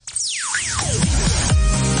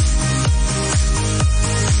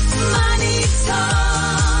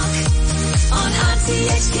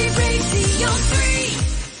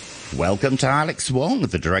Welcome to Alex Wong,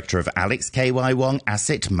 the Director of Alex KY Wong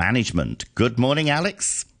Asset Management. Good morning,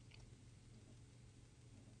 Alex.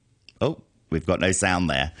 Oh, we've got no sound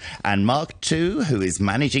there. And Mark Tu, who is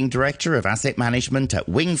Managing Director of Asset Management at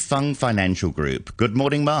Wing Fung Financial Group. Good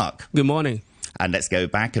morning, Mark. Good morning. And let's go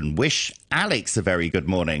back and wish Alex a very good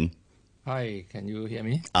morning. Hi, can you hear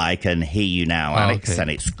me? I can hear you now, Alex, okay.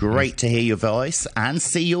 and it's great to hear your voice and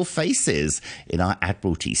see your faces in our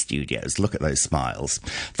Admiralty studios. Look at those smiles.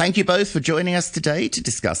 Thank you both for joining us today to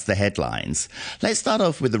discuss the headlines. Let's start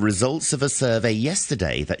off with the results of a survey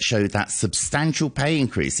yesterday that showed that substantial pay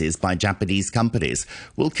increases by Japanese companies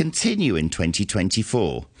will continue in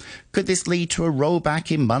 2024. Could this lead to a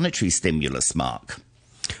rollback in monetary stimulus, Mark?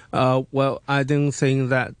 Well, I don't think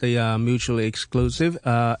that they are mutually exclusive.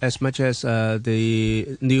 As much as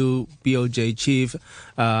the new BOJ chief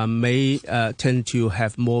may tend to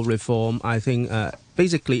have more reform, I think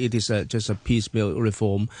basically it is just a piecemeal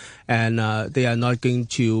reform, and they are not going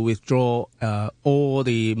to withdraw all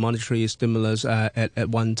the monetary stimulus at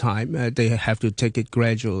one time. They have to take it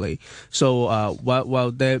gradually. So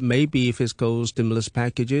while there may be fiscal stimulus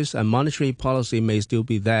packages, monetary policy may still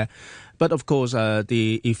be there. But of course,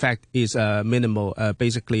 the effect is minimal.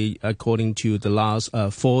 Basically, according to the last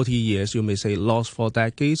 40 years, you may say lost 4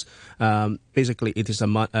 decades. Basically, it is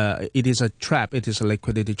a trap. It is a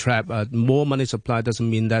liquidity trap. More money supply doesn't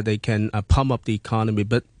mean that they can pump up the economy,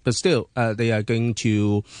 but still, they are going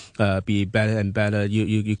to be better and better.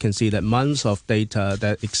 You can see that months of data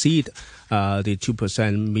that exceed the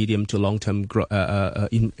 2% medium to long term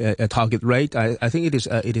target rate. I think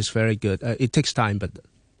it is very good. It takes time, but.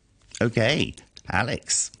 Okay,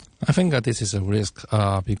 Alex. I think that this is a risk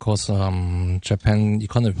because Japan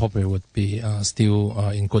economy probably would be still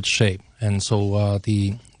in good shape. And so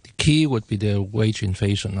the key would be the wage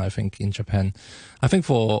inflation, I think, in Japan. I think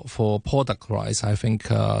for product price, I think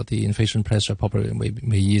the inflation pressure probably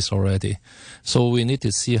may ease already. So we need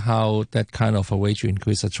to see how that kind of a wage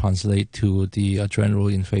increase translate to the general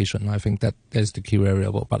inflation. I think that is the key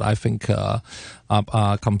variable. But I think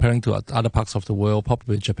comparing to other parts of the world,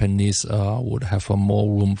 probably Japanese would have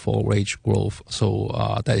more room for wage growth. So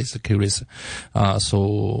that is the key risk.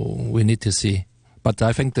 So we need to see. But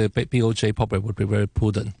I think the BOJ probably would be very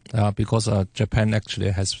prudent because Japan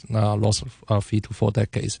actually has lost 3 to 4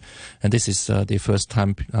 decades. And this is the first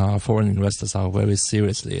time foreign investors are very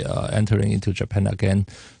seriously entering into Japan again.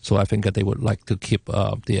 So I think that they would like to keep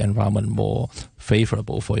the environment more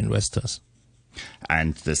favorable for investors.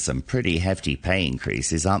 And there's some pretty hefty pay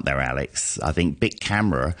increases, aren't there, Alex? I think Big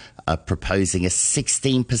Camera are proposing a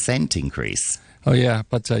 16% increase. Oh, yeah,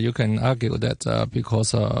 but you can argue that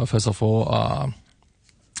because, first of all,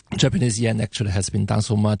 Japanese yen actually has been down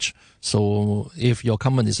so much. So if your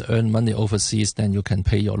companies earn money overseas, then you can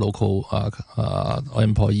pay your local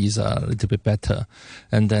employees a little bit better.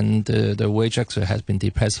 And then the wage actually has been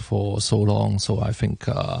depressed for so long. So I think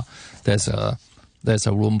there's a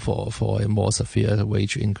room for a more severe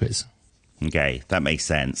wage increase. Okay, that makes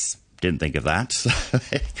sense. Didn't think of that.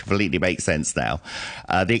 It completely makes sense now.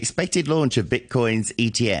 The expected launch of Bitcoin's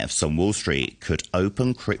ETFs on Wall Street could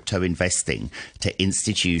open crypto investing to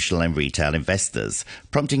institutional and retail investors,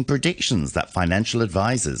 prompting predictions that financial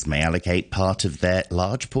advisors may allocate part of their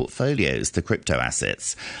large portfolios to crypto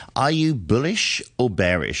assets. Are you bullish or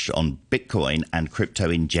bearish on Bitcoin and crypto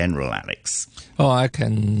in general, Alex? Oh, I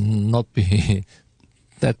cannot be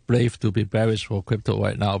that brave to be bearish for crypto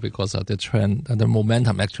right now because the trend and the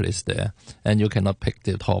momentum actually is there, and you cannot pick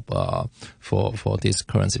the top for this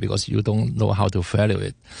currency because you don't know how to value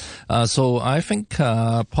it. So I think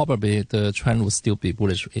probably the trend will still be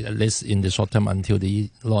bullish, at least in the short term until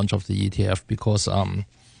the launch of the ETF, because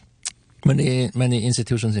many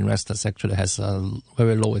institutions investors actually has a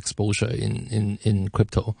very low exposure in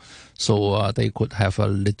crypto, so they could have a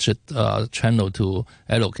legit channel to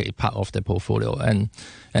allocate part of their portfolio, and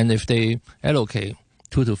if they allocate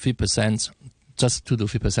 2 to 3%, just 2 to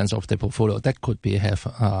 3% of their portfolio, that could have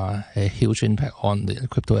a huge impact on the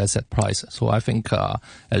crypto asset price. So I think at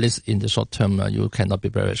least in the short term, you cannot be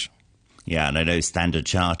bearish. Yeah, and I know Standard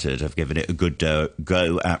Chartered have given it a good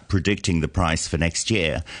go at predicting the price for next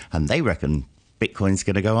year, and they reckon Bitcoin's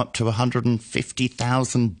going to go up to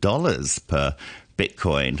 $150,000 per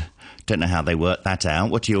Bitcoin. Don't know how they work that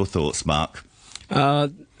out. What are your thoughts, Mark?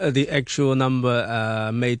 The actual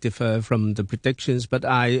number may differ from the predictions, but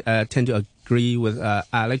I tend to agree with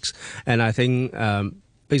Alex, and I think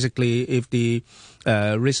basically if the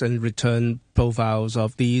risk and return profiles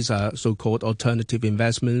of these so-called alternative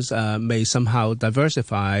investments may somehow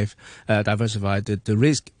diversify the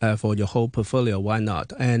risk for your whole portfolio. Why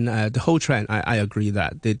not? And the whole trend, I agree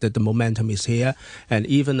that the momentum is here, and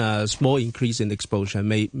even a small increase in exposure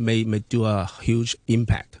may do a huge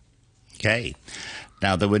impact. Okay.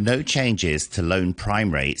 Now, there were no changes to loan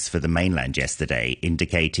prime rates for the mainland yesterday,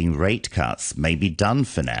 indicating rate cuts may be done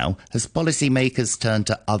for now as policymakers turn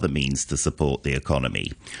to other means to support the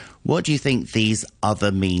economy. What do you think these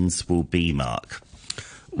other means will be, Mark?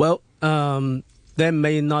 Well, there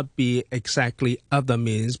may not be exactly other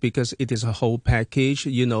means because it is a whole package.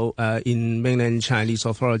 In mainland Chinese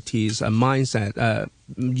authorities' mindset,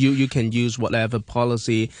 you can use whatever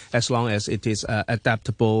policy as long as it is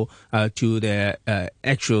adaptable to their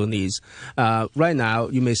actual needs. Right now,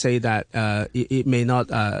 you may say that it may not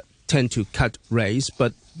tend to cut rates,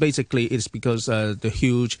 but basically it's because the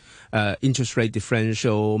huge interest rate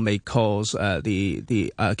differential may cause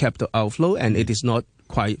the capital outflow, and it is not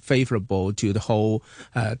quite favorable to the whole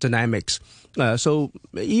dynamics. So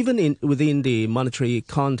even within the monetary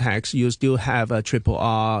context, you still have a triple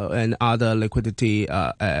R and other liquidity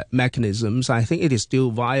mechanisms. I think it is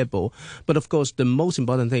still viable. But of course, the most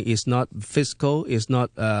important thing is not fiscal, is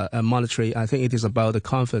not monetary. I think it is about the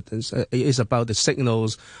confidence. It is about the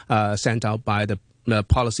signals sent out by the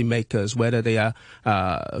policymakers, whether they are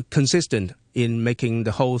consistent in making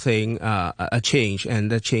the whole thing a change,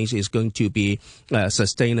 and that change is going to be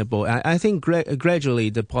sustainable. I think gradually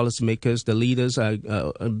the policymakers, the leaders,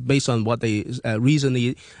 based on what they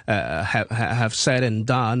recently have said and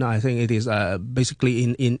done, I think it is basically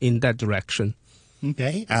in that direction.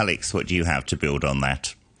 Okay. Alex, what do you have to build on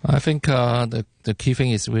that? I think the key thing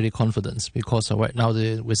is really confidence, because right now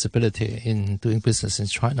the visibility in doing business in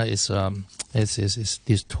China is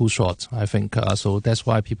too short. I think so that's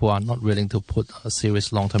why people are not willing to put a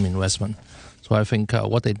serious long-term investment. So I think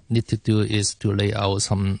what they need to do is to lay out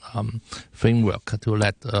some framework to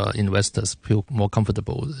let investors feel more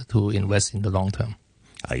comfortable to invest in the long term.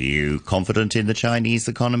 Are you confident in the Chinese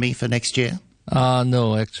economy for next year?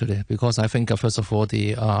 No, actually, because I think first of all,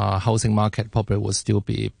 the housing market probably will still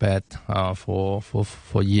be bad for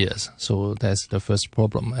years. So that's the first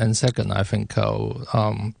problem. And second, I think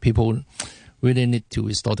people really need to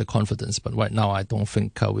restore the confidence. But right now, I don't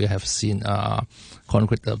think we have seen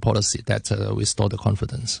concrete policy that restore the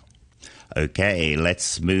confidence. Okay,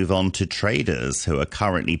 let's move on to traders who are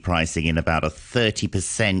currently pricing in about a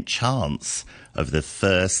 30% chance of the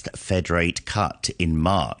first Fed rate cut in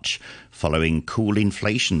March, following cool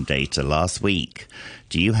inflation data last week.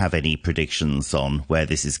 Do you have any predictions on where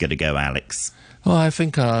this is going to go, Alex? Well, I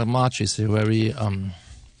think March is very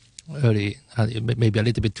early, maybe a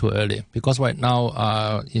little bit too early, because right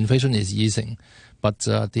now inflation is easing, but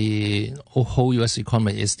the whole U.S.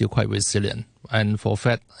 economy is still quite resilient. And for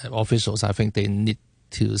Fed officials, I think they need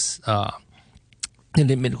to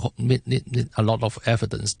need a lot of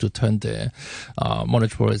evidence to turn their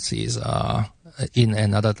monetary policies in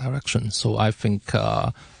another direction. So I think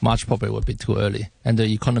March probably will be too early. And the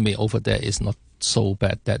economy over there is not so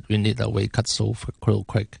bad that we need a rate cut so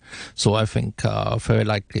quick. So I think very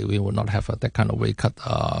likely we will not have that kind of rate cut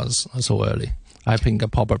so early. I think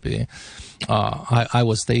probably I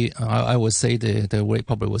would say the rate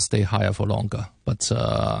probably will stay higher for longer, but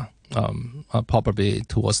probably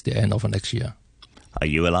towards the end of next year. Are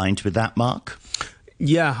you aligned with that, Mark?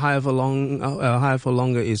 Yeah, higher for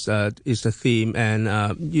longer is the theme, and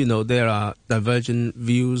there are divergent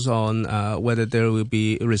views on whether there will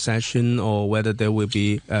be a recession or whether there will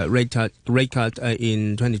be a rate cut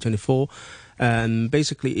in 2024. And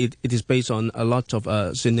basically, it is based on a lot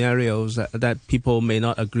of scenarios that people may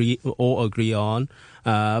not agree on.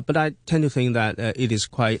 But I tend to think that it is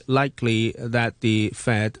quite likely that the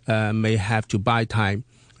Fed may have to buy time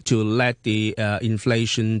to let the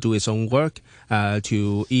inflation do its own work,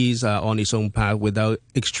 to ease on its own path without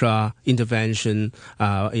extra intervention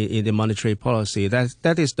in the monetary policy.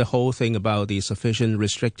 That is the whole thing about the sufficient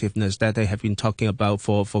restrictiveness that they have been talking about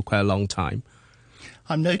for quite a long time.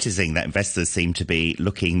 I'm noticing that investors seem to be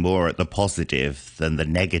looking more at the positive than the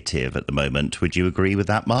negative at the moment. Would you agree with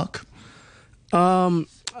that, Mark?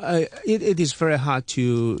 It is very hard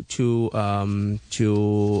to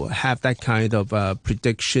have that kind of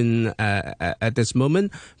prediction at this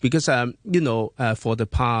moment, because for the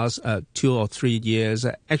past 2 or 3 years,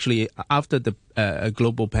 actually after the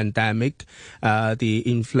global pandemic, the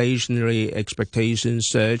inflationary expectations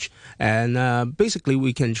surge, and basically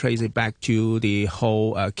we can trace it back to the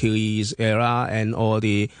whole QE's era and all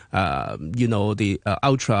the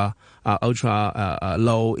ultra ultra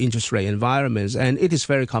low interest rate environments, and it is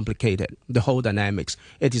very complicated, the whole dynamics.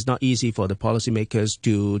 It is not easy for the policymakers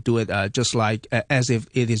to do it just like as if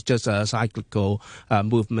it is just a cyclical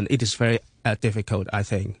movement. It is very difficult, I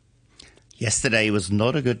think. Yesterday was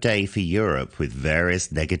not a good day for Europe with various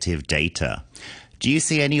negative data. Do you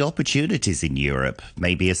see any opportunities in Europe?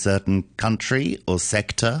 Maybe a certain country or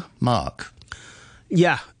sector? Mark?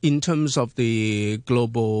 Yeah, in terms of the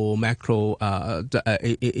global macro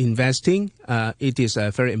investing, it is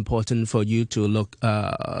very important for you to look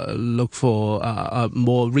for a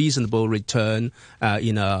more reasonable return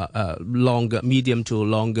in a longer, medium to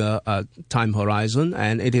longer time horizon,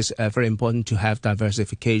 and it is very important to have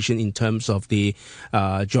diversification in terms of the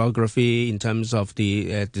geography, in terms of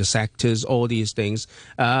the sectors, all these things.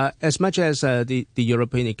 As much as the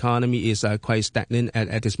European economy is quite stagnant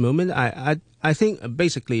at this moment, I think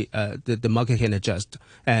basically the market can adjust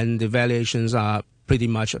and the valuations are pretty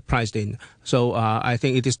much priced in. So I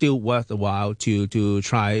think it is still worth a while to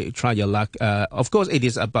try your luck. Of course, it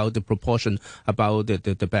is about the proportion, about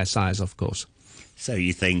the best size, of course. So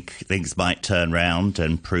you think things might turn round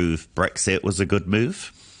and prove Brexit was a good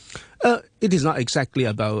move? It is not exactly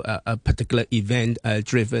about a particular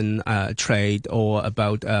event-driven trade or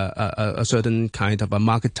about a certain kind of a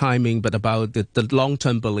market timing, but about the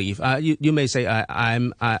long-term belief. You may say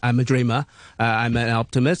I'm a dreamer, I'm an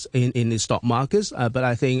optimist in the stock markets, but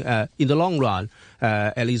I think in the long run,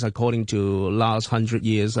 at least according to last 100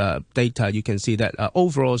 years data, you can see that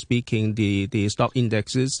overall speaking, the stock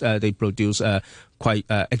indexes they produce quite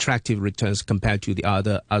attractive returns compared to the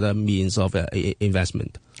other means of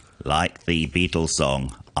investment. Like the Beatles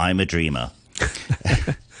song, I'm a Dreamer.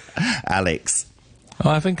 Alex?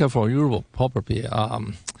 I think for Europe, probably a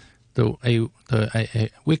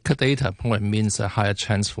weaker data point means a higher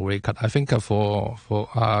chance for rate cut. I think if you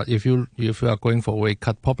are going for a rate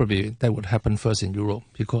cut, probably that would happen first in Europe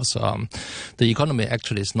because the economy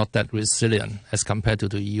actually is not that resilient as compared to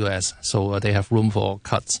the US. So they have room for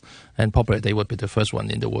cuts, and probably they would be the first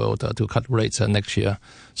one in the world to cut rates next year.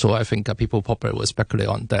 So I think people probably will speculate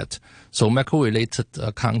on that. So macro-related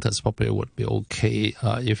counters probably would be okay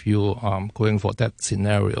if you are going for that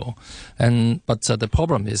scenario. But the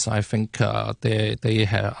problem is, I think they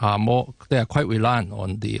are quite reliant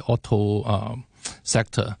on the auto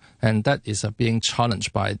sector, and that is being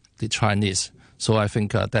challenged by the Chinese. So I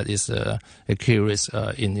think that is a key risk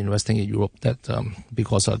in investing in Europe, that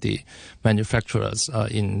because of the manufacturers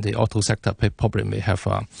in the auto sector probably may have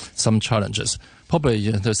some challenges. Probably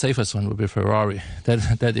the safest one would be Ferrari.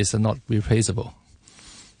 That is not replaceable.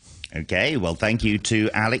 Okay, well, thank you to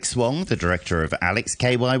Alex Wong, the director of Alex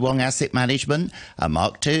KY Wong Asset Management, and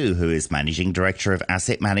Mark Tu, who is managing director of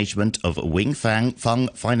asset management of Wing Fung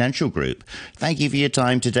Financial Group. Thank you for your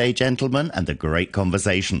time today, gentlemen, and the great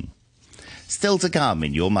conversation. Still to come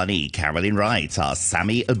in Your Money, Carolyn Wright asks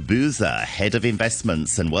Sami Abuza, Head of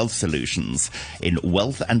Investments and Wealth Solutions in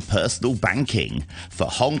Wealth and Personal Banking for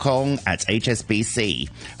Hong Kong at HSBC,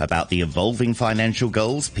 about the evolving financial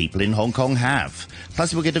goals people in Hong Kong have.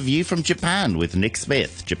 Plus, we'll get a view from Japan with Nick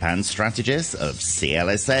Smith, Japan strategist of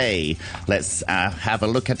CLSA. Let's have a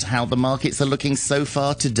look at how the markets are looking so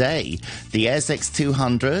far today. The ASX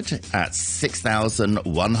 200 at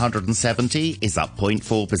 6,170 is up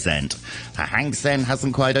 0.4%. Hang Seng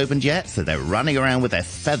hasn't quite opened yet, so they're running around with their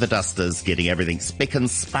feather dusters, getting everything spick and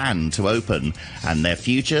span to open. And their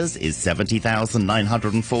futures is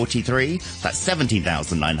 70,943. That's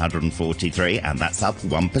 17,943, and that's up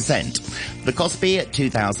 1%. The Kospi at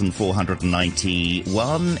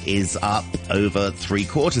 2,491 is up over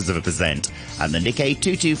 0.75%. And the Nikkei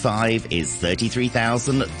 225 is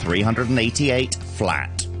 33,388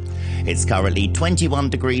 flat. It's currently 21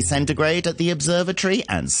 degrees centigrade at the observatory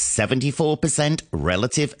and 74%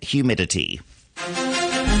 relative humidity.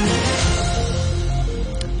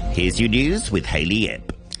 Here's your news with Hayley Yip.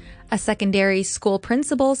 A secondary school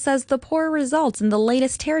principal says the poor results in the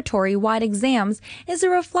latest territory-wide exams is a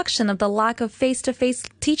reflection of the lack of face-to-face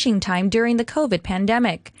teaching time during the COVID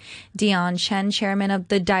pandemic. Dion Chen, chairman of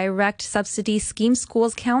the Direct Subsidy Scheme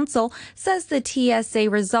Schools Council, says the TSA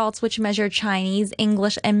results, which measure Chinese,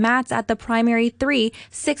 English, and maths at the primary 3,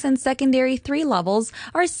 6, and secondary 3 levels,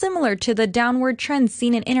 are similar to the downward trend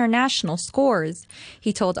seen in international scores.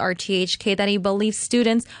 He told RTHK that he believes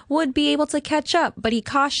students would be able to catch up, but he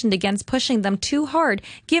cautioned against pushing them too hard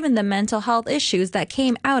given the mental health issues that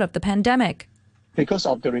came out of the pandemic. Because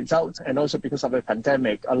of the results and also because of the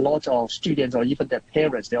pandemic, a lot of students or even their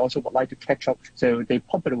parents, they also would like to catch up. So they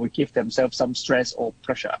probably would give themselves some stress or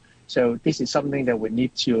pressure. So this is something that we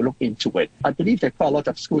need to look into it. I believe that quite a lot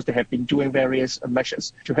of schools that have been doing various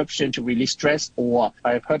measures to help students to release stress, or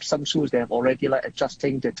I've heard some schools that have already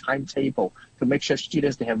adjusting the timetable to make sure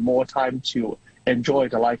students they have more time to enjoy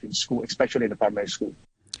the life in school, especially in the primary school.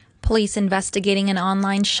 Police investigating an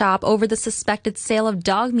online shop over the suspected sale of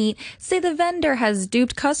dog meat say the vendor has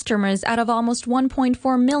duped customers out of almost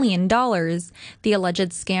 $1.4 million. The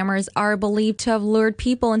alleged scammers are believed to have lured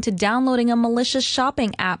people into downloading a malicious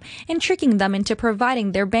shopping app and tricking them into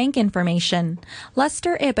providing their bank information.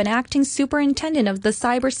 Lester Ip, an acting superintendent of the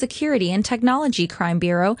Cybersecurity and Technology Crime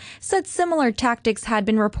Bureau, said similar tactics had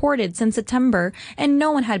been reported since September and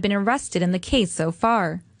no one had been arrested in the case so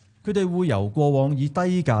far. The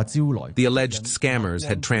alleged scammers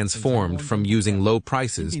had transformed from using low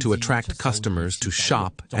prices to attract customers to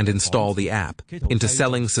shop and install the app into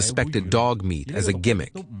selling suspected dog meat as a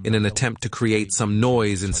gimmick in an attempt to create some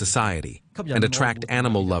noise in society and attract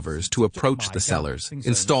animal lovers to approach the sellers,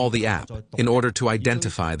 install the app in order to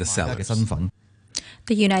identify the sellers.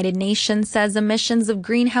 The United Nations says emissions of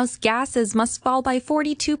greenhouse gases must fall by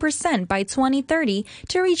 42% by 2030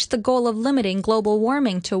 to reach the goal of limiting global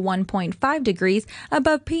warming to 1.5 degrees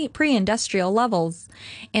above pre-industrial levels.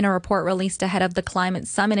 In a report released ahead of the climate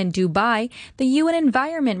summit in Dubai, the UN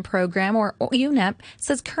Environment Programme, or UNEP,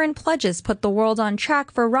 says current pledges put the world on track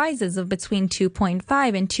for rises of between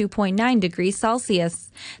 2.5 and 2.9 degrees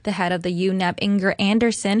Celsius. The head of the UNEP, Inger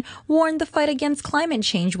Andersen, warned the fight against climate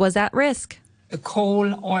change was at risk. The coal,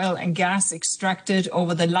 oil and gas extracted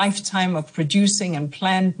over the lifetime of producing and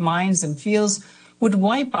planned mines and fields would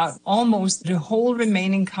wipe out almost the whole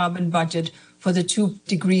remaining carbon budget for the 2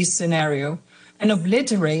 degrees scenario and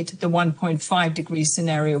obliterate the 1.5 degree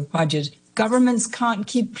scenario budget. Governments can't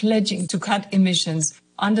keep pledging to cut emissions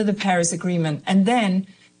under the Paris Agreement and then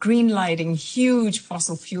green-lighting huge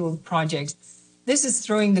fossil fuel projects. This is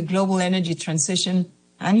throwing the global energy transition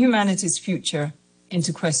and humanity's future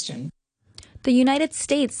into question. The United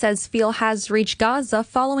States says fuel has reached Gaza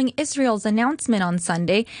following Israel's announcement on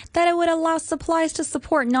Sunday that it would allow supplies to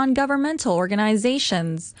support non-governmental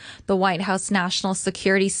organizations. The White House National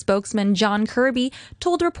Security spokesman John Kirby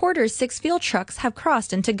told reporters 6 fuel trucks have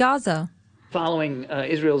crossed into Gaza. Following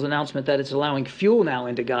Israel's announcement that it's allowing fuel now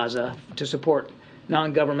into Gaza to support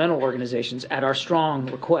non-governmental organizations at our strong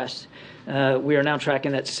request, we are now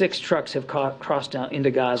tracking that 6 trucks have crossed down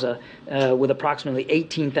into Gaza with approximately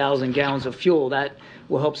 18,000 gallons of fuel. That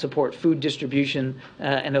will help support food distribution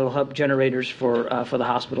and it will help generators for the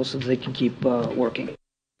hospital so that they can keep working.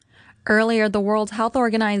 Earlier, the World Health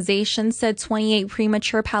Organization said 28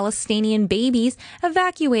 premature Palestinian babies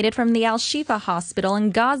evacuated from the Al-Shifa hospital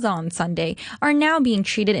in Gaza on Sunday are now being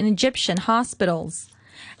treated in Egyptian hospitals.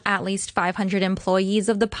 At least 500 employees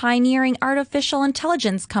of the pioneering artificial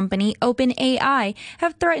intelligence company OpenAI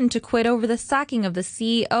have threatened to quit over the sacking of the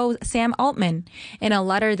CEO, Sam Altman. In a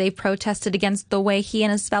letter, they protested against the way he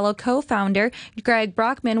and his fellow co-founder, Greg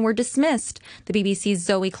Brockman, were dismissed. The BBC's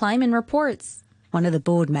Zoe Kleiman reports. One of the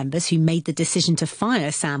board members who made the decision to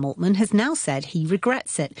fire Sam Altman has now said he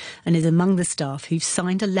regrets it and is among the staff who've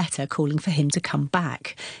signed a letter calling for him to come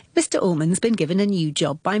back. Mr. Altman's been given a new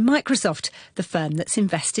job by Microsoft, the firm that's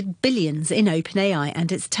invested billions in OpenAI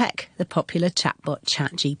and its tech, the popular chatbot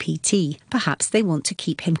ChatGPT. Perhaps they want to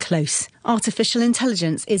keep him close. Artificial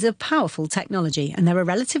intelligence is a powerful technology and there are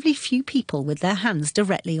relatively few people with their hands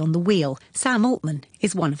directly on the wheel. Sam Altman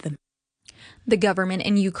is one of them. The government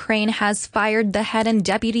in Ukraine has fired the head and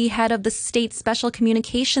deputy head of the State Special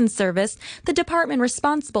Communications Service, the department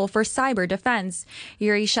responsible for cyber defense.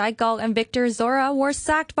 Yuri Shaikal and Viktor Zora were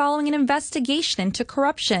sacked following an investigation into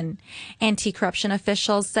corruption. Anti-corruption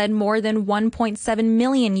officials said more than $1.7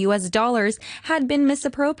 million had been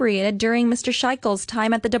misappropriated during Mr. Shaikal's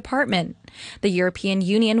time at the department. The European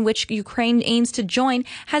Union, which Ukraine aims to join,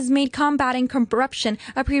 has made combating corruption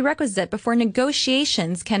a prerequisite before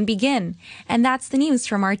negotiations can begin. And that's the news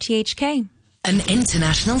from RTHK. An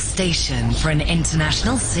international station for an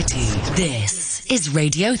international city. This is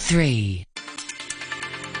Radio 3.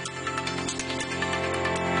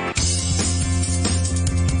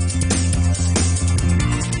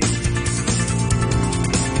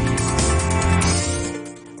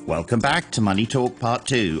 Welcome back to Money Talk Part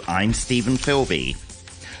 2. I'm Steven Filby.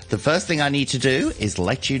 The first thing I need to do is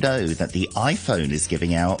let you know that the iPhone is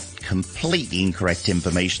giving out completely incorrect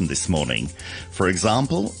information this morning. For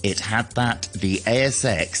example, it had that the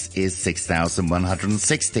ASX is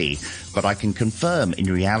 6,160, but I can confirm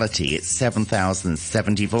in reality it's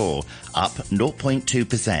 7,074, up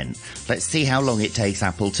 0.2%. Let's see how long it takes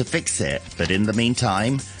Apple to fix it. But in the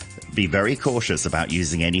meantime, Be very cautious about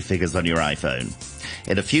using any figures on your iPhone.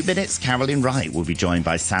 In a few minutes, Carolyn Wright will be joined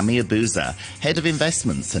by Sami Abuza, Head of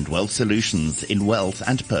Investments and Wealth Solutions in Wealth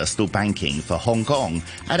and Personal Banking for Hong Kong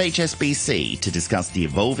at HSBC to discuss the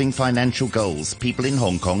evolving financial goals people in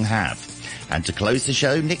Hong Kong have. And to close the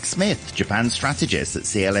show, Nick Smith, Japan strategist at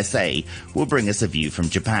CLSA, will bring us a view from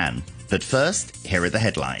Japan. But first, here are the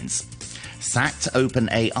headlines. Sacked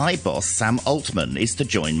OpenAI boss Sam Altman is to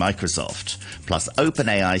join Microsoft. Plus,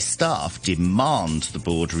 OpenAI staff demand the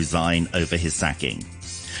board resign over his sacking.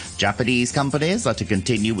 Japanese companies are to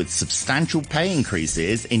continue with substantial pay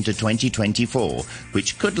increases into 2024,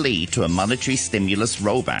 which could lead to a monetary stimulus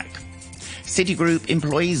rollback. Citigroup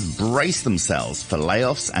employees brace themselves for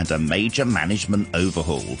layoffs and a major management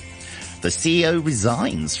overhaul. The CEO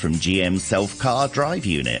resigns from GM's self-car drive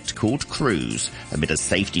unit called Cruise amid a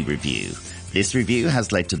safety review. This review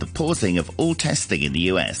has led to the pausing of all testing in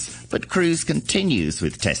the US, but Cruise continues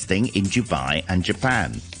with testing in Dubai and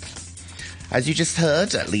Japan. As you just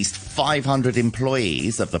heard, at least 500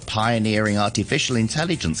 employees of the pioneering artificial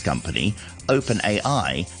intelligence company,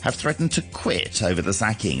 OpenAI, have threatened to quit over the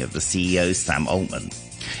sacking of the CEO Sam Altman.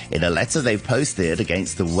 In a letter they've posted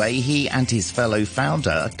against the way he and his fellow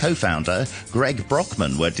co-founder, Greg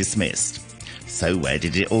Brockman, were dismissed. So where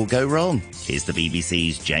did it all go wrong? Here's the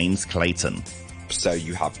BBC's James Clayton. So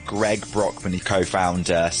you have Greg Brockman,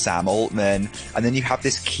 co-founder, Sam Altman, and then you have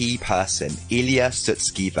this key person, Ilya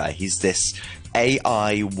Sutskever. He's this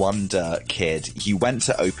AI wonder kid. He went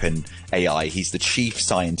to OpenAI. He's the chief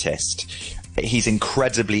scientist. He's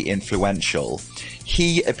incredibly influential.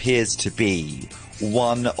 He appears to be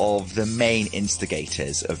one of the main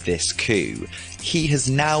instigators of this coup. He has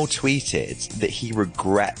now tweeted that he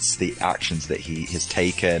regrets the actions that he has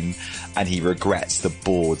taken and he regrets the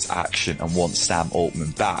board's action and wants Sam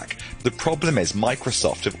Altman back. The problem is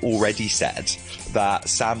Microsoft have already said that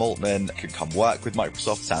Sam Altman can come work with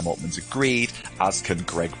Microsoft. Sam Altman's agreed, as can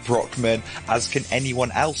Greg Brockman, as can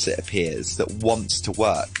anyone else, it appears, that wants to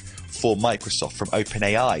work for Microsoft from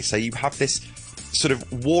OpenAI. So you have this sort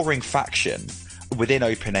of warring faction within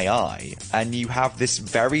OpenAI, and you have this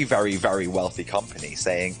very, very, very wealthy company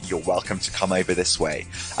saying, you're welcome to come over this way.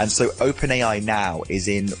 And so OpenAI now is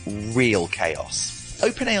in real chaos.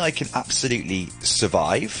 OpenAI can absolutely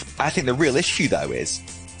survive. I think the real issue, though, is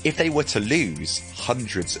if they were to lose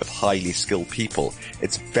hundreds of highly skilled people,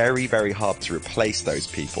 it's very, very hard to replace those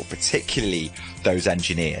people, particularly those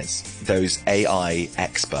engineers, those AI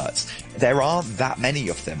experts. There aren't that many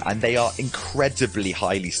of them, and they are incredibly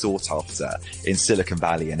highly sought after in Silicon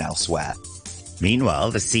Valley and elsewhere. Meanwhile,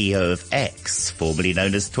 the CEO of X, formerly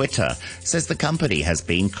known as Twitter, says the company has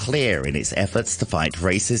been clear in its efforts to fight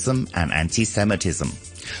racism and anti-Semitism.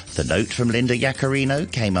 The note from Linda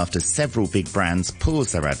Yaccarino came after several big brands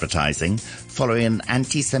paused their advertising following an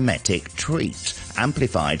anti-Semitic tweet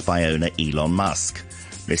amplified by owner Elon Musk.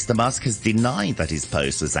 Mr. Musk has denied that his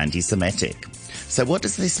post was anti-Semitic. So what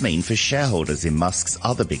does this mean for shareholders in Musk's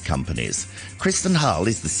other big companies? Kristen Hull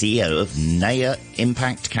is the CEO of Naya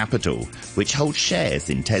Impact Capital, which holds shares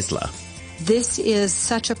in Tesla. This is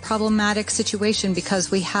such a problematic situation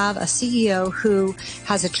because we have a CEO who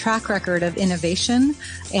has a track record of innovation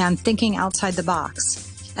and thinking outside the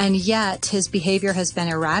box. And yet his behavior has been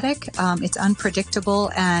erratic, it's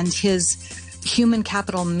unpredictable, and his human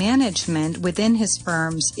capital management within his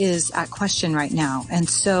firms is at question right now. And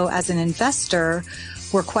so as an investor,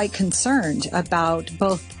 we're quite concerned about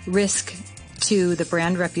both risk to the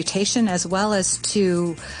brand reputation as well as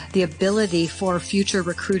to the ability for future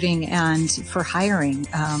recruiting and for hiring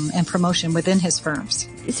and promotion within his firms.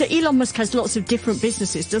 So Elon Musk has lots of different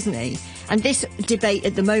businesses, doesn't he? And this debate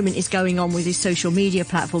at the moment is going on with his social media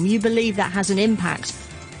platform. You believe that has an impact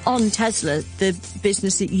on Tesla, the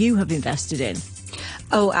business that you have invested in?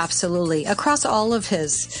 Oh, absolutely. Across all of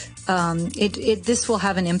his, this will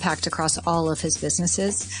have an impact across all of his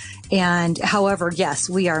businesses. And however, yes,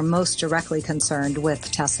 we are most directly concerned with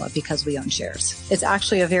Tesla because we own shares. It's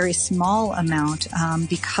actually a very small amount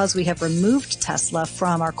because we have removed Tesla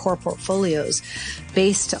from our core portfolios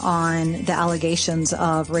based on the allegations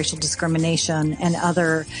of racial discrimination and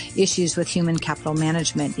other issues with human capital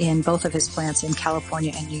management in both of his plants in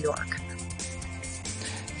California and New York.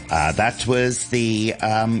 That was the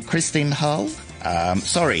Christine Hull.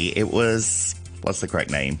 It was, what's the correct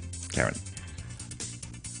name, Karen?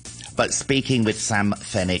 But speaking with Sam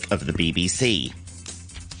Fennick of the BBC.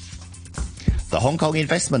 The Hong Kong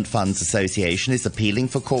Investment Funds Association is appealing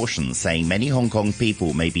for caution, saying many Hong Kong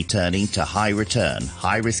people may be turning to high-return,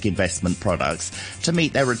 high-risk investment products to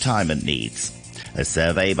meet their retirement needs. A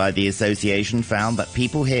survey by the association found that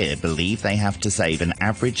people here believe they have to save an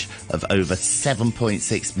average of over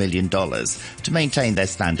 $7.6 million to maintain their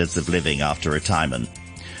standards of living after retirement.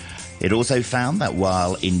 It also found that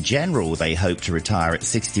while in general they hope to retire at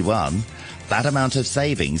 61, that amount of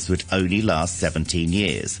savings would only last 17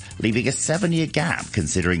 years, leaving a 7-year gap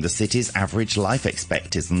considering the city's average life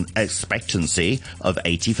expectancy of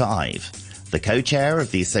 85. The co-chair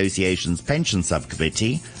of the association's pension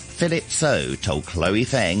subcommittee, Philip So, told Chloe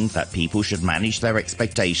Feng that people should manage their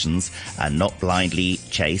expectations and not blindly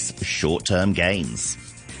chase short-term gains.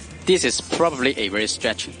 This is probably a very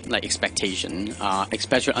stretched expectation,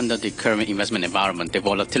 especially under the current investment environment. The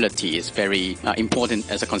volatility is very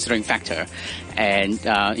important as a considering factor. And,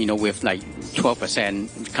 with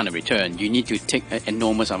 12% kind of return, you need to take an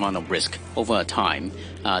enormous amount of risk over a time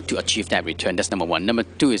to achieve that return. That's number one. Number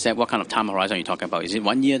two is that what kind of time horizon are you talking about? Is it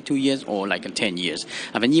 1 year, 2 years, or 10 years?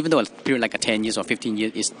 I mean, even though a period like 10 years or 15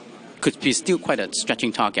 years could be still quite a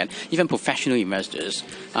stretching target. Even professional investors,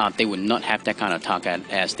 they would not have that kind of target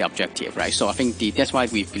as the objective, right? So I think that's why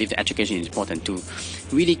we believe that education is important to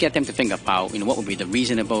really get them to think about, what would be the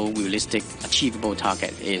reasonable, realistic, achievable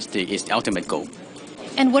target is the ultimate goal.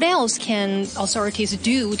 And what else can authorities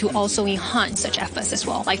do to also enhance such efforts as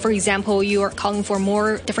well? Like, for example, you are calling for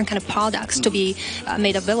more different kind of products to be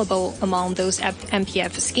made available among those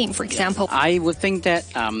MPF scheme, for example. I would think that,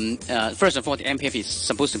 first of all, the MPF is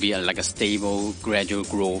supposed to be a stable, gradual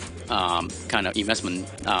growth kind of investment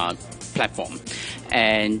platform.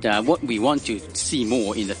 And what we want to see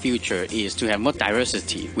more in the future is to have more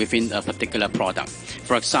diversity within a particular product.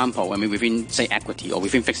 For example, within, say, equity or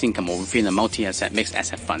within fixed income or within a multi-asset, mixed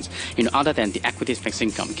asset funds, other than the equity fixed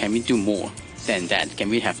income, can we do more than that? Can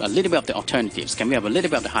we have a little bit of the alternatives? Can we have a little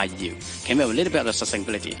bit of the high yield? Can we have a little bit of the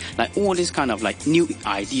sustainability? All these kind of new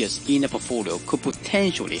ideas in the portfolio could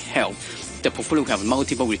potentially help the portfolio have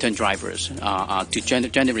multiple return drivers to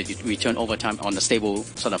generate return over time on a stable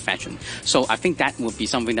sort of fashion. So I think that would be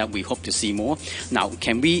something that we hope to see more. Now,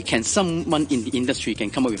 can someone in the industry can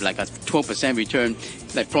come up with a 12% return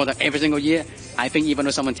product every single year? I think even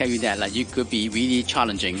though someone tell you that, you could be really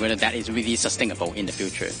challenging whether that is really sustainable in the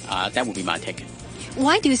future. That would be my take.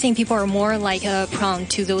 Why do you think people are more prone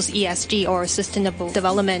to those ESG or sustainable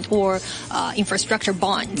development or infrastructure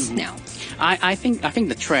bonds now? I think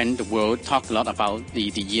the trend, the world talk a lot about the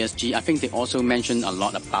ESG. I think they also mention a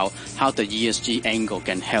lot about how the ESG angle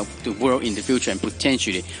can help the world in the future and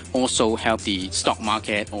potentially also help the stock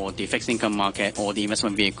market or the fixed income market or the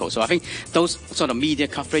investment vehicle. So I think those sort of media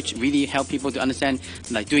coverage really help people to understand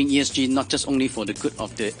doing ESG not just only for the good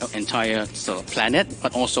of the entire planet,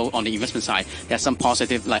 but also on the investment side, there's some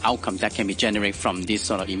positive outcome that can be generated from this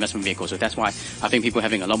sort of investment vehicle. So that's why I think people are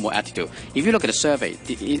having a lot more attitude. If you look at the survey,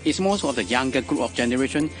 it's more sort of the younger group of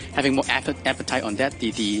generation having more appetite on that.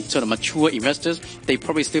 The sort of mature investors, they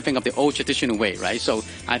probably still think of the old traditional way, right? So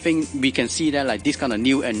I think we can see that this kind of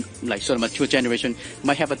new and sort of mature generation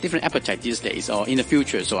might have a different appetite these days or in the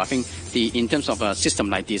future. So I think in terms of a system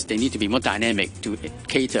like this, they need to be more dynamic to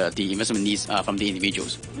cater the investment needs from the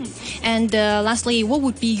individuals. And lastly, what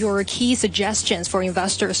would be your key suggestions for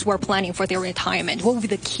investors who are planning for their retirement? What would be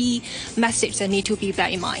the key message that need to be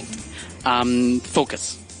that in mind?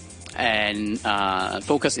 Focus. And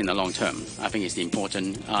focus in the long term, I think is the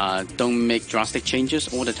important. Don't make drastic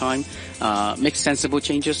changes all the time. Make sensible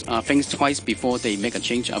changes. Think twice before they make a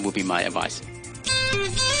change. Would be my advice.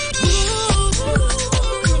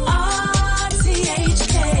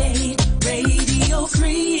 RTHK Radio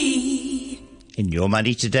 3. In Your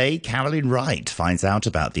Money Today, Carolyn Wright finds out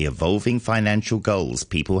about the evolving financial goals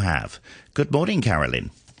people have. Good morning,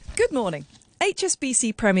 Carolyn. Good morning.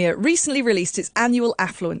 HSBC Premier recently released its annual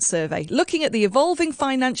affluence survey, looking at the evolving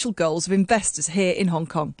financial goals of investors here in Hong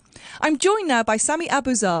Kong. I'm joined now by Sami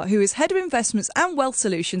Abuzar, who is Head of Investments and Wealth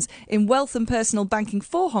Solutions in Wealth and Personal Banking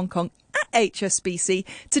for Hong Kong at HSBC,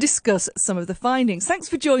 to discuss some of the findings. Thanks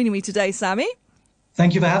for joining me today, Sami.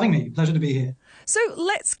 Thank you for having me. Pleasure to be here. So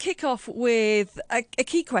let's kick off with a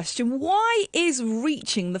key question. Why is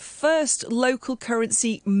reaching the first local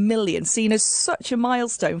currency million seen as such a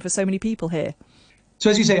milestone for so many people here? So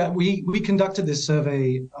as you say, we conducted this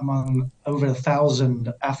survey among over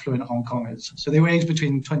 1,000 affluent Hong Kongers. So they were aged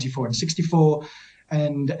between 24 and 64.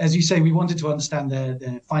 And as you say, we wanted to understand their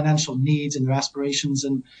financial needs and their aspirations.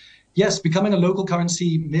 And yes, becoming a local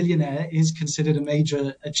currency millionaire is considered a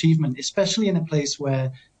major achievement, especially in a place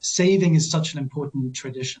where saving is such an important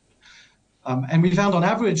tradition. And we found on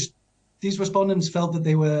average, these respondents felt that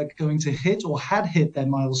they were going to hit or had hit their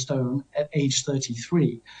milestone at age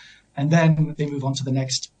 33. And then they move on to the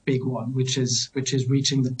next big one, which is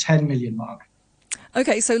reaching the 10 million mark.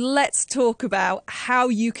 Okay, so let's talk about how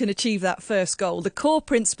you can achieve that first goal. The core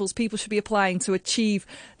principles people should be applying to achieve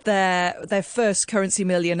their first currency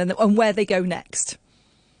million and where they go next.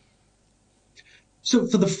 So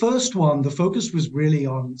for the first one, the focus was really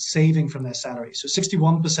on saving from their salary. So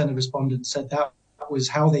 61% of respondents said that was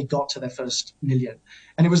how they got to their first million.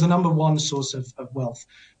 And it was the number one source of wealth.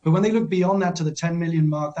 But when they looked beyond that to the 10 million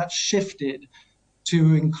mark, that shifted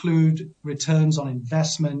to include returns on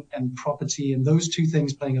investment and property, and those two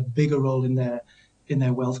things playing a bigger role in their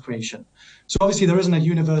wealth creation. So obviously there isn't a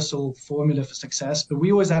universal formula for success, but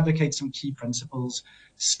we always advocate some key principles: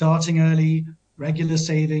 starting early, regular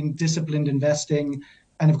saving, disciplined investing,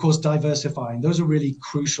 and of course diversifying. Those are really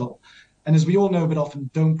crucial. And as we all know, but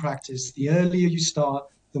often don't practice, the earlier you start,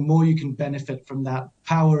 the more you can benefit from that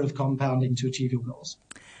power of compounding to achieve your goals.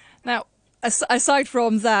 Now, aside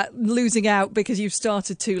from that, losing out because you've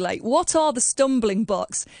started too late, what are the stumbling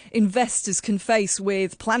blocks investors can face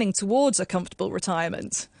with planning towards a comfortable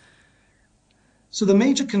retirement? So the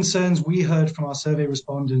major concerns we heard from our survey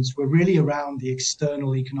respondents were really around the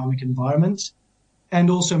external economic environment and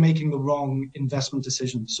also making the wrong investment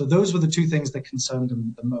decisions. So those were the two things that concerned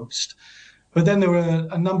them the most. But then there were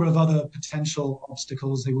a number of other potential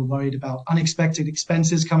obstacles. They were worried about unexpected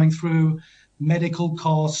expenses coming through, medical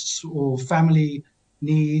costs or family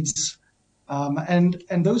needs. And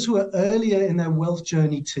those who are earlier in their wealth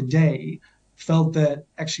journey today felt that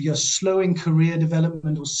actually a slowing career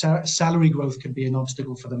development or salary growth could be an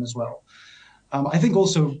obstacle for them as well. I think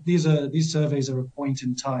also these surveys are a point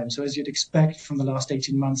in time. So as you'd expect from the last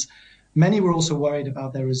 18 months, many were also worried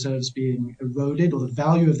about their reserves being eroded, or the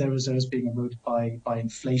value of their reserves being eroded by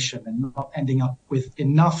inflation and not ending up with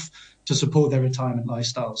enough to support their retirement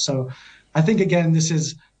lifestyle. So I think, again, this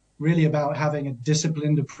is really about having a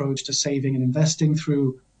disciplined approach to saving and investing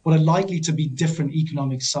through what are likely to be different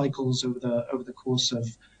economic cycles over the course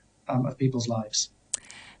of people's lives.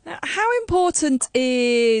 Now, how important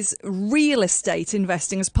is real estate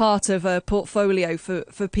investing as part of a portfolio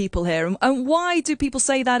for people here? And why do people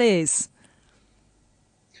say that is?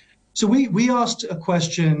 So we asked a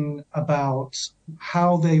question about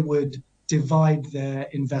how they would divide their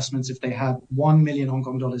investments if they had 1 million Hong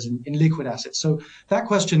Kong dollars in liquid assets. So that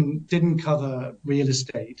question didn't cover real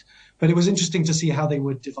estate, but it was interesting to see how they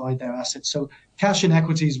would divide their assets. So cash and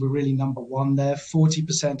equities were really number one there,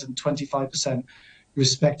 40% and 25%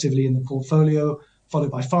 respectively in the portfolio, followed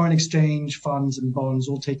by foreign exchange, funds and bonds,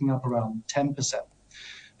 all taking up around 10%.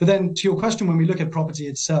 But then to your question, when we look at property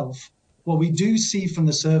itself, what we do see from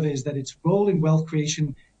the survey is that its role in wealth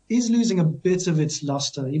creation is losing a bit of its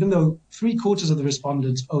luster, even though 3/4 of the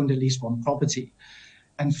respondents owned at least one property.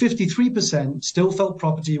 And 53% still felt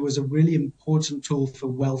property was a really important tool for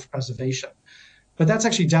wealth preservation. But that's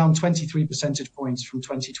actually down 23 percentage points from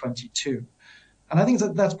 2022. And I think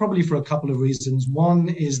that's probably for a couple of reasons. One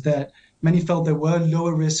is that many felt there were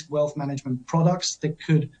lower risk wealth management products that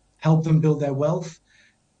could help them build their wealth.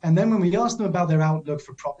 And then when we asked them about their outlook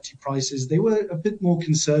for property prices, they were a bit more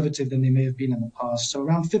conservative than they may have been in the past. So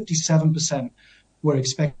around 57% were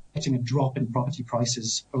expecting a drop in property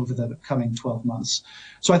prices over the coming 12 months.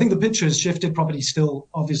 So I think the picture has shifted. Property is still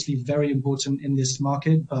obviously very important in this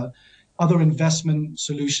market, but other investment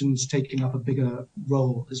solutions taking up a bigger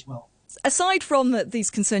role as well. Aside from these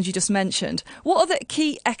concerns you just mentioned, what other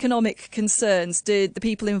key economic concerns did the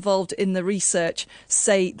people involved in the research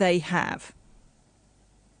say they have?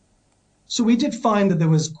 So we did find that there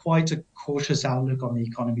was quite a cautious outlook on the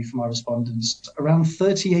economy from our respondents. Around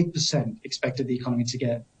 38% expected the economy to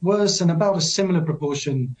get worse, and about a similar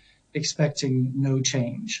proportion expecting no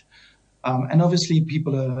change. And obviously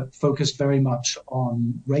people are focused very much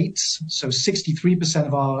on rates. So 63%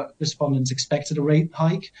 of our respondents expected a rate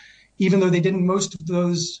hike, even though they didn't. Most of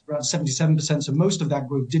those, around 77%, so most of that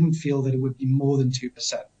group didn't feel that it would be more than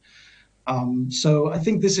 2%. So I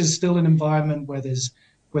think this is still an environment where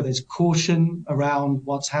there's caution around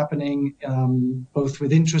what's happening, both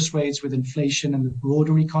with interest rates, with inflation and the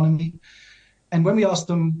broader economy. And when we ask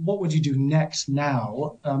them, what would you do next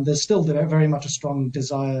now? There's still very much a strong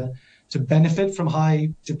desire to benefit from high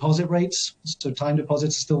deposit rates. So time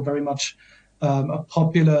deposits are still very much a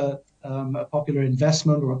popular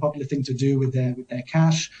investment or a popular thing to do with their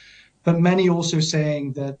cash. But many also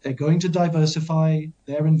saying that they're going to diversify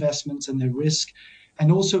their investments and their risk,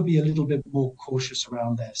 and also be a little bit more cautious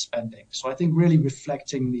around their spending. So I think really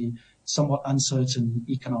reflecting the somewhat uncertain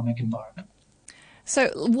economic environment. So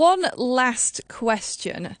one last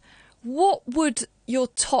question. What would your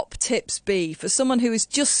top tips be for someone who is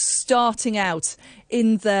just starting out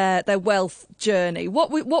in their wealth journey? What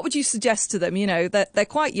would you suggest to them? You know, they're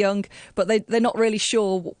quite young, but they're not really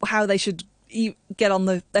sure how they should get on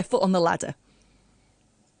their foot on the ladder?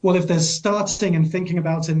 Well, if they're starting and thinking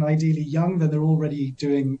about it and ideally young, then they're already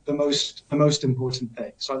doing the most important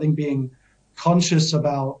thing. So I think being conscious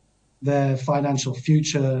about their financial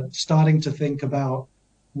future, starting to think about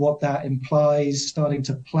what that implies, starting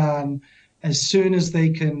to plan, as soon as they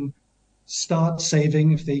can start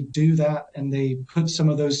saving, if they do that and they put some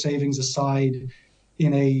of those savings aside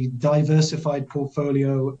in a diversified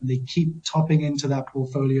portfolio, and they keep topping into that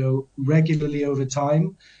portfolio regularly over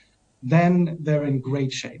time, then they're in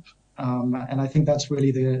great shape. And I think that's really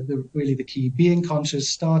the key. Being conscious,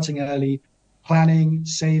 starting early, planning,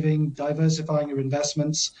 saving, diversifying your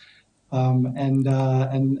investments, and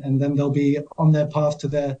then they'll be on their path to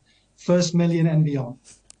their first million and beyond.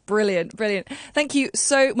 Brilliant. Thank you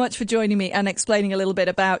so much for joining me and explaining a little bit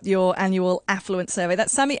about your annual affluence survey.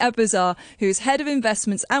 That's Sami Abuzar, who's Head of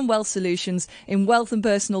Investments and Wealth Solutions in Wealth and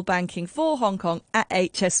Personal Banking for Hong Kong at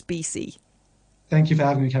HSBC. Thank you for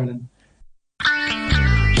having me, Carolyn.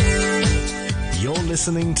 You're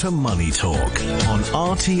listening to Money Talk on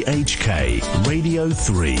RTHK Radio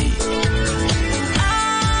 3.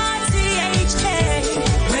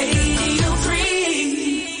 RTHK Radio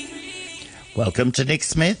 3. Welcome to Nick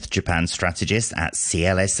Smith, Japan strategist at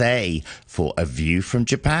CLSA, for A View from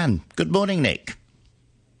Japan. Good morning, Nick.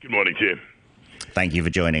 Good morning, Jim. Thank you for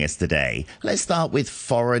joining us today. Let's start with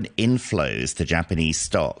foreign inflows to Japanese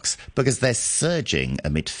stocks because they're surging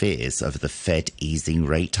amid fears of the Fed easing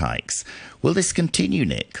rate hikes. Will this continue,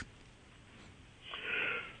 Nick?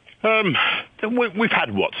 We've had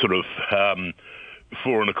sort of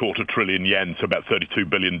 $4.25 trillion yen, so about $32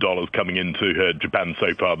 billion coming into Japan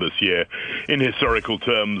so far this year. In historical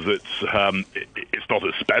terms, it's not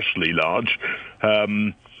especially large.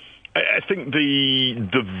 I think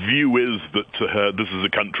the view is that this is a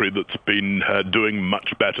country that's been doing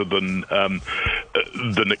much better than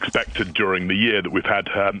expected during the year, that we've had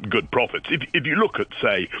good profits. If you look at,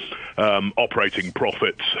 say, operating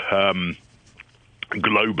profits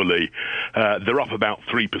globally, they're up about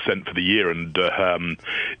 3% for the year, and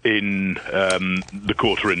in the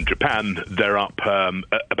quarter in Japan, they're up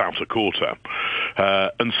about a quarter.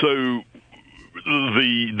 And so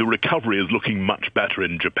the recovery is looking much better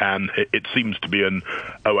in Japan. It seems to be an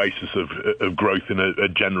oasis of growth in a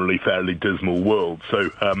generally fairly dismal world. So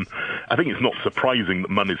I think it's not surprising that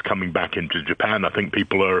money's coming back into Japan. I think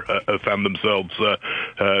people have found themselves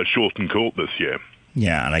short and caught this year.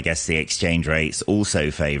 Yeah, and I guess the exchange rate's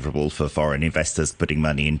also favourable for foreign investors putting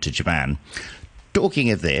money into Japan. Talking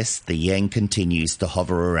of this, the yen continues to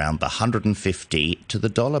hover around the 150 to the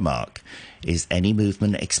dollar mark. Is any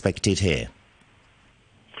movement expected here?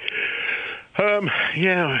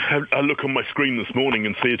 I look on my screen this morning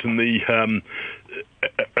and see it in the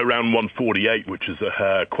around 148, which is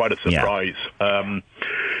quite a surprise. Yeah.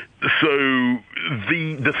 So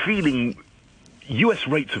the feeling, U.S.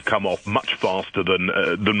 rates have come off much faster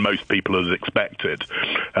than most people had expected.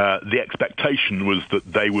 The expectation was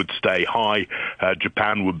that they would stay high.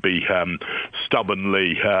 Japan would be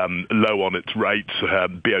stubbornly low on its rates.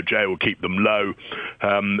 BOJ will keep them low,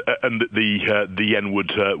 and that the yen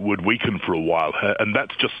would weaken for a while. And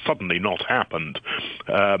that's just suddenly not happened.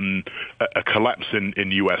 A collapse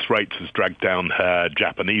in U.S. rates has dragged down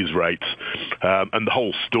Japanese rates, and the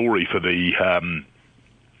whole story for the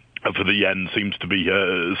yen seems to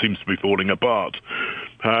be falling apart.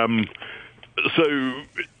 So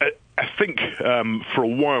I think for a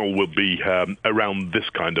while we'll be around this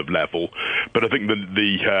kind of level, but I think that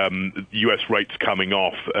the U.S. rates coming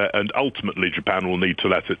off, and ultimately Japan will need to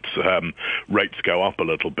let its rates go up a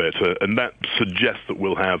little bit, and that suggests that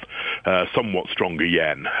we'll have somewhat stronger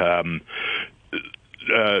yen.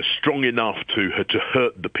 Strong enough to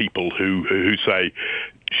hurt the people who say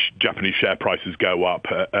Japanese share prices go up,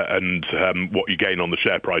 and what you gain on the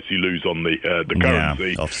share price you lose on the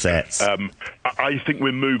currency. Yeah, offsets. I think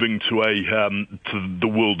we're moving to the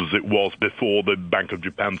world as it was before the Bank of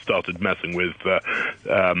Japan started messing with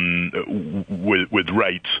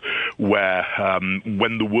rates, where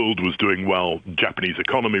when the world was doing well, Japanese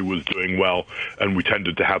economy was doing well, and we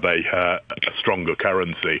tended to have a stronger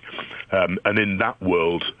currency. And in that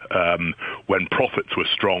world, when profits were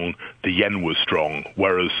strong, the yen was strong,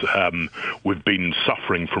 whereas we've been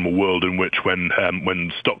suffering from a world in which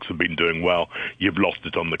when stocks have been doing well, you've lost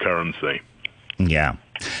it on the currency. Yeah.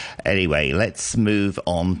 Anyway, let's move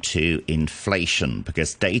on to inflation,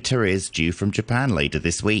 because data is due from Japan later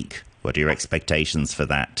this week. What are your expectations for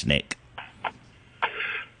that, Nick?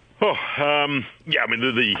 Oh, yeah, I mean,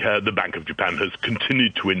 the Bank of Japan has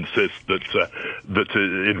continued to insist that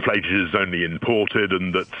inflation is only imported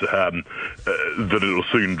and that it'll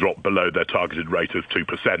soon drop below their targeted rate of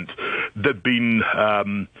 2%. They've been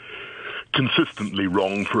consistently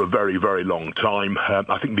wrong for a very, very long time.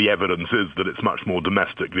 I think the evidence is that it's much more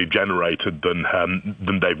domestically generated than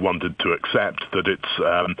they've wanted to accept, that it's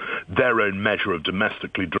their own measure of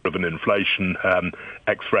domestically driven inflation,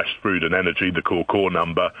 ex-fresh food and energy, the core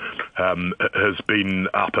number, has been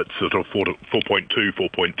up at sort of 4.2,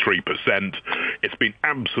 4.3%. It's been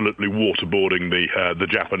absolutely waterboarding the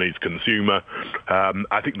Japanese consumer.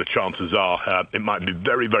 I think the chances are it might be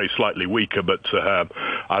very, very slightly weaker, but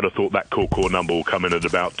I'd have thought that core number will come in at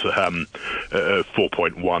about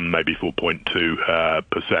 4.1, maybe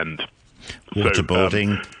 4.2%.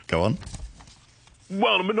 Waterboarding, go on.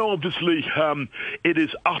 Well, I mean, obviously, it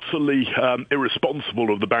is utterly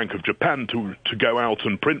irresponsible of the Bank of Japan to go out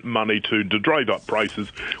and print money to drive up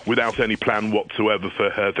prices without any plan whatsoever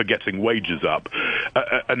for getting wages up.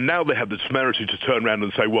 And now they have the temerity to turn around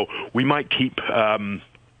and say, well, we might keep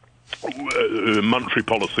monetary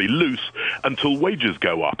policy loose until wages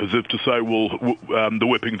go up, as if to say, well, the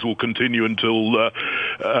whippings will continue until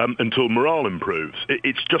morale improves.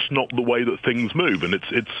 It's just not the way that things move, and it's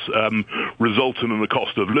resulting in a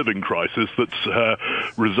cost of living crisis that's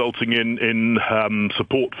resulting in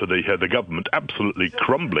support for the government absolutely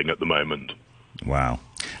crumbling at the moment. Wow.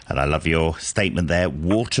 And I love your statement there,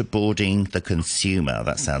 waterboarding the consumer.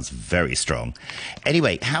 That sounds very strong.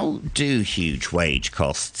 Anyway, how do huge wage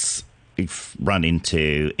costs run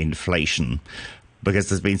into inflation? Because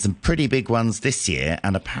there's been some pretty big ones this year,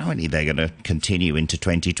 and apparently they're going to continue into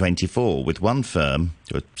 2024 with one firm,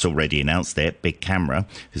 it's already announced it, Big Camera,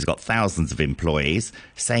 who's got thousands of employees,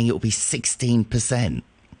 saying it will be 16%.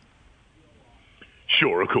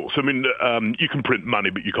 Sure, of course. I mean, you can print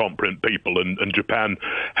money, but you can't print people, and Japan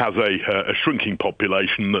has a shrinking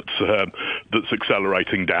population that's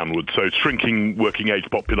accelerating downwards. So shrinking working age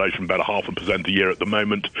population about 0.5% a year at the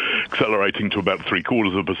moment, accelerating to about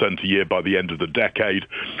 0.75% a year by the end of the decade.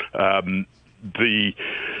 The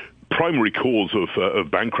primary cause of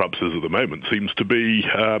bankruptcies at the moment seems to be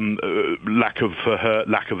lack of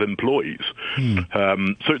employees.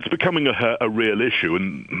 So it's becoming a real issue,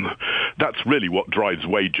 and that's really what drives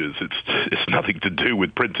wages. It's nothing to do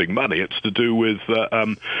with printing money. It's to do with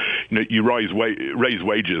you raise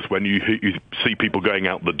wages when you see people going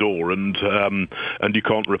out the door and you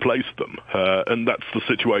can't replace them, and that's the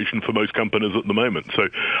situation for most companies at the moment. So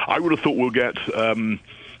I would have thought we'll get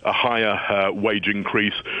a higher wage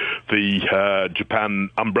increase. The Japan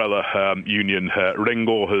umbrella union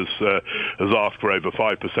Ringo has asked for over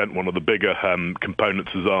 5%. One of the bigger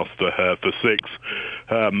components has asked for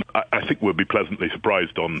 6%. I think we'll be pleasantly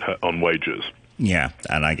surprised on wages. Yeah,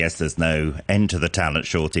 and I guess there's no end to the talent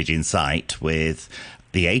shortage in sight with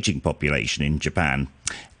the aging population in Japan.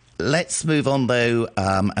 Let's move on, though,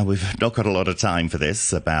 and we've not got a lot of time for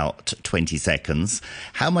this, about 20 seconds.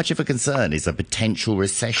 How much of a concern is a potential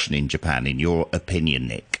recession in Japan, in your opinion,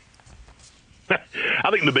 Nick? I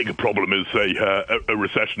think the bigger problem is a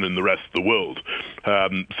recession in the rest of the world.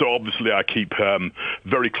 So obviously I keep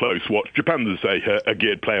very close watch. Japan is a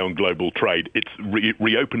geared play on global trade. Its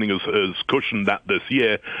reopening has cushioned that this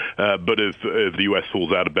year, but if the US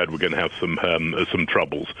falls out of bed, we're going to have some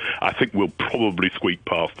troubles. I think we'll probably squeak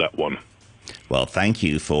past that one. Well, thank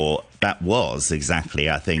you for that. Was exactly,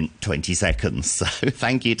 I think, 20 seconds. So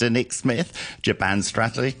thank you to Nick Smith, Japan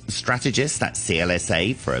strategist at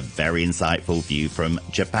CLSA, for a very insightful view from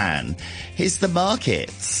Japan. Here's the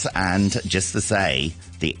markets. And just to say,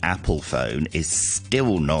 the Apple phone is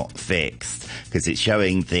still not fixed because it's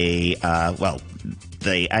showing the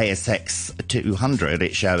ASX 200,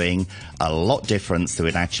 it's showing a lot difference to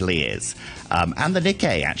it actually is. And the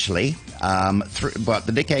Nikkei, actually.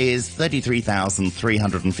 The Nikkei is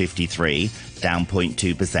 33,353, down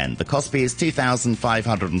 0.2%. The Kospi is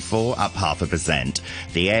 2,504, up 0.5%.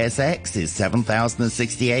 The ASX is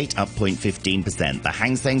 7,068, up 0.15%. The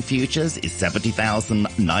Hang Seng Futures is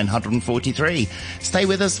 70,943. Stay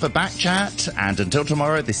with us for Back Chat, and until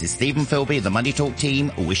tomorrow, this is Steven Filby, the Money Talk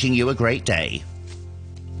team, wishing you a great day.